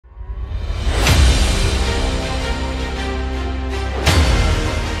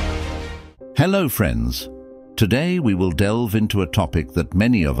Hello friends! Today we will delve into a topic that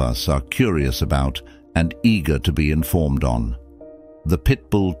many of us are curious about and eager to be informed on: the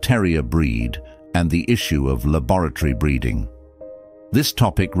Pitbull Terrier breed and the issue of laboratory breeding. This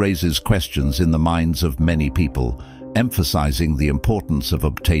topic raises questions in the minds of many people, emphasizing the importance of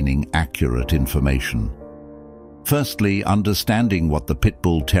obtaining accurate information. Firstly, understanding what the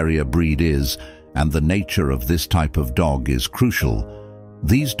Pitbull Terrier breed is and the nature of this type of dog is crucial.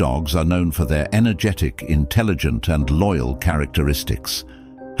 These dogs are known for their energetic, intelligent, and loyal characteristics.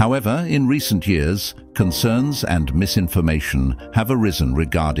 However, in recent years, concerns and misinformation have arisen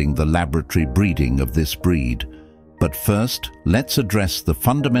regarding the laboratory breeding of this breed. But first, let's address the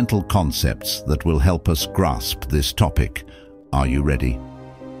fundamental concepts that will help us grasp this topic. Are you ready?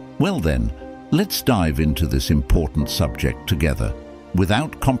 Well then, let's dive into this important subject together,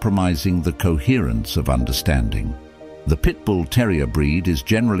 without compromising the coherence of understanding. The Pitbull Terrier breed is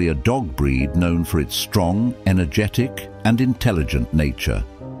generally a dog breed known for its strong, energetic, and intelligent nature.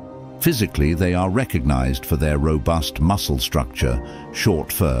 Physically, they are recognized for their robust muscle structure,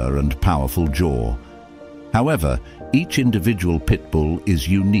 short fur, and powerful jaw. However, each individual pit bull is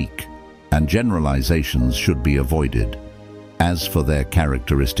unique, and generalizations should be avoided. As for their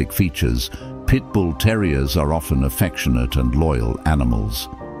characteristic features, pit bull terriers are often affectionate and loyal animals.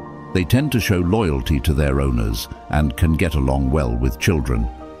 They tend to show loyalty to their owners and can get along well with children.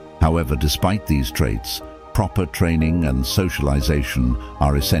 However, despite these traits, proper training and socialization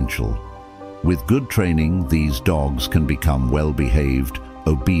are essential. With good training, these dogs can become well-behaved,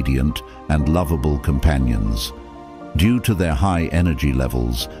 obedient, and lovable companions. Due to their high energy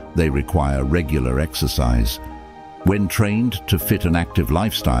levels, they require regular exercise. When trained to fit an active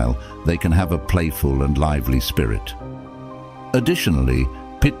lifestyle, they can have a playful and lively spirit. Additionally,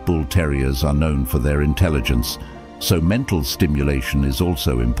 Pit Bull Terriers are known for their intelligence, so mental stimulation is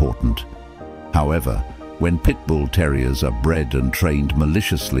also important. However, when Pit Bull Terriers are bred and trained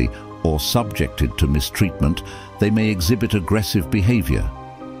maliciously or subjected to mistreatment, they may exhibit aggressive behavior.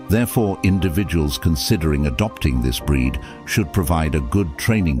 Therefore, individuals considering adopting this breed should provide a good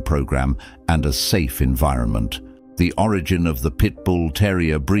training program and a safe environment. The origin of the Pit Bull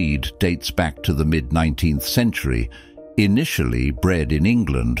Terrier breed dates back to the mid-19th century, initially bred in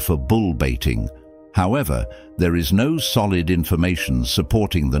England for bull baiting. However, there is no solid information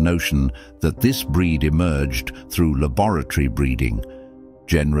supporting the notion that this breed emerged through laboratory breeding.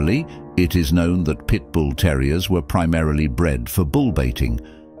 Generally, it is known that Pit Bull Terriers were primarily bred for bull baiting,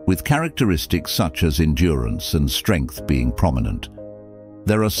 with characteristics such as endurance and strength being prominent.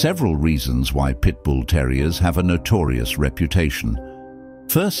 There are several reasons why Pit Bull Terriers have a notorious reputation.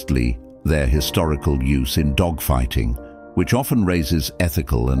 Firstly, their historical use in dogfighting, which often raises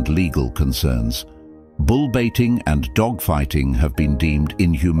ethical and legal concerns. Bull baiting and dogfighting have been deemed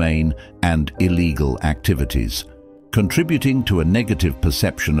inhumane and illegal activities, contributing to a negative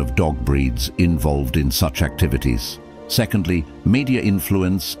perception of dog breeds involved in such activities. Secondly, media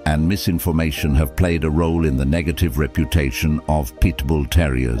influence and misinformation have played a role in the negative reputation of Pit Bull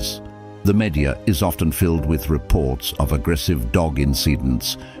Terriers. The media is often filled with reports of aggressive dog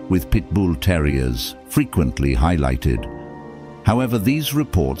incidents, with Pit Bull Terriers frequently highlighted. However, these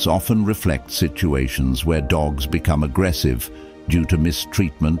reports often reflect situations where dogs become aggressive due to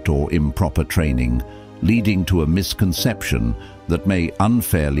mistreatment or improper training, leading to a misconception that may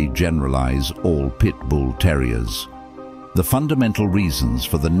unfairly generalize all Pit Bull Terriers. The fundamental reasons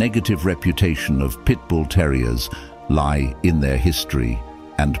for the negative reputation of Pit Bull Terriers lie in their history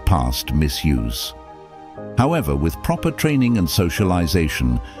and past misuse. However, with proper training and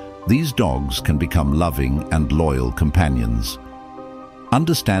socialization, these dogs can become loving and loyal companions.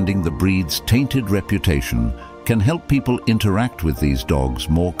 Understanding the breed's tainted reputation can help people interact with these dogs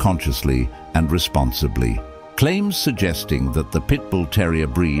more consciously and responsibly. Claims suggesting that the Pit Bull Terrier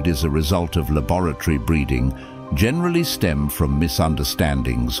breed is a result of laboratory breeding generally stem from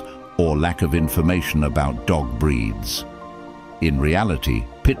misunderstandings or lack of information about dog breeds. In reality,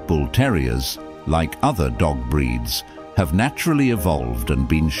 Pit Bull Terriers, like other dog breeds, have naturally evolved and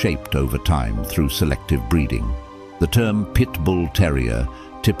been shaped over time through selective breeding. The term Pit Bull Terrier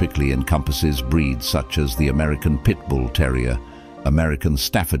typically encompasses breeds such as the American Pit Bull Terrier, American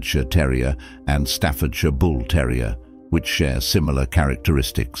Staffordshire Terrier, and Staffordshire Bull Terrier, which share similar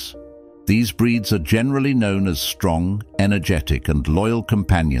characteristics. These breeds are generally known as strong, energetic, and loyal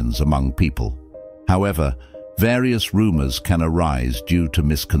companions among people. However, various rumors can arise due to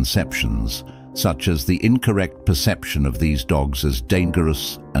misconceptions, such as the incorrect perception of these dogs as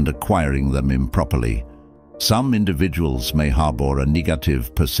dangerous and acquiring them improperly. Some individuals may harbor a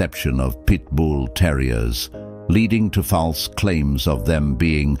negative perception of Pit Bull Terriers, leading to false claims of them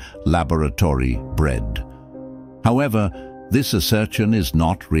being laboratory bred. However, this assertion is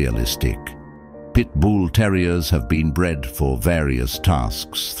not realistic. Pitbull Terriers have been bred for various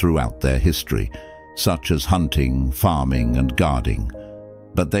tasks throughout their history, such as hunting, farming, and guarding,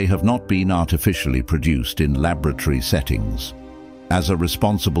 but they have not been artificially produced in laboratory settings. As a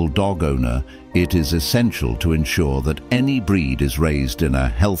responsible dog owner, it is essential to ensure that any breed is raised in a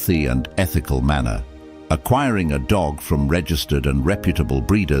healthy and ethical manner. Acquiring a dog from registered and reputable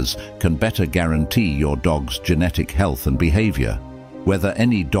breeders can better guarantee your dog's genetic health and behavior. Whether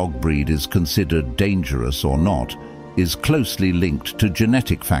any dog breed is considered dangerous or not is closely linked to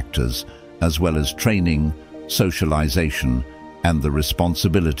genetic factors, as well as training, socialization, and the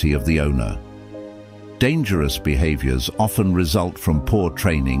responsibility of the owner. Dangerous behaviors often result from poor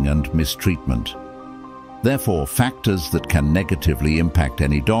training and mistreatment. Therefore, factors that can negatively impact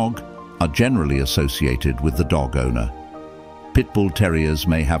any dog are generally associated with the dog owner. Pitbull Terriers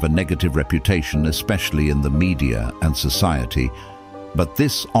may have a negative reputation, especially in the media and society, but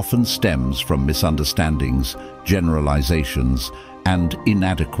this often stems from misunderstandings, generalizations, and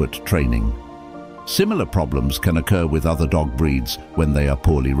inadequate training. Similar problems can occur with other dog breeds when they are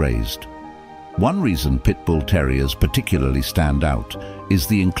poorly raised. One reason Pitbull Terriers particularly stand out is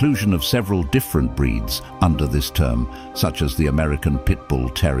the inclusion of several different breeds under this term, such as the American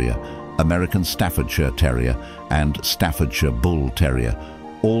Pitbull Terrier, American Staffordshire Terrier, and Staffordshire Bull Terrier,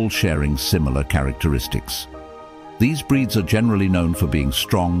 all sharing similar characteristics. These breeds are generally known for being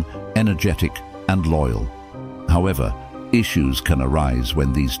strong, energetic, and loyal. However, issues can arise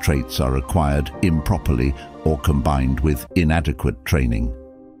when these traits are acquired improperly or combined with inadequate training.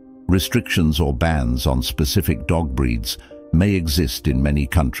 Restrictions or bans on specific dog breeds may exist in many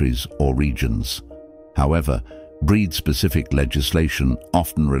countries or regions. However, breed-specific legislation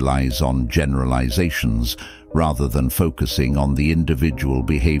often relies on generalizations rather than focusing on the individual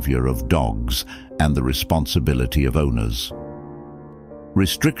behavior of dogs and the responsibility of owners.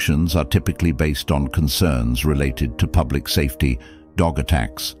 Restrictions are typically based on concerns related to public safety, dog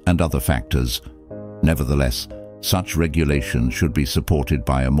attacks, and other factors. Nevertheless, such regulation should be supported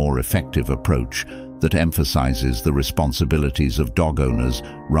by a more effective approach that emphasizes the responsibilities of dog owners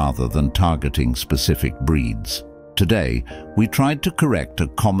rather than targeting specific breeds. Today, we tried to correct a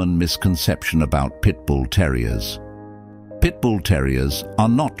common misconception about Pitbull Terriers. Pitbull Terriers are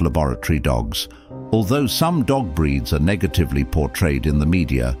not laboratory dogs. Although some dog breeds are negatively portrayed in the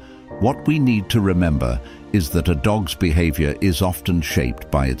media, what we need to remember is that a dog's behavior is often shaped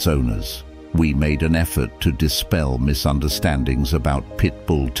by its owners. We made an effort to dispel misunderstandings about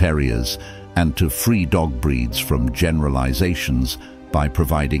Pitbull Terriers and to free dog breeds from generalizations by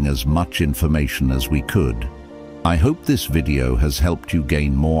providing as much information as we could. I hope this video has helped you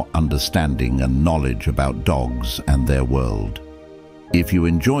gain more understanding and knowledge about dogs and their world. If you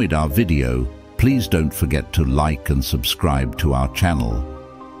enjoyed our video, please don't forget to like and subscribe to our channel.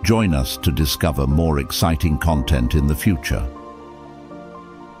 Join us to discover more exciting content in the future.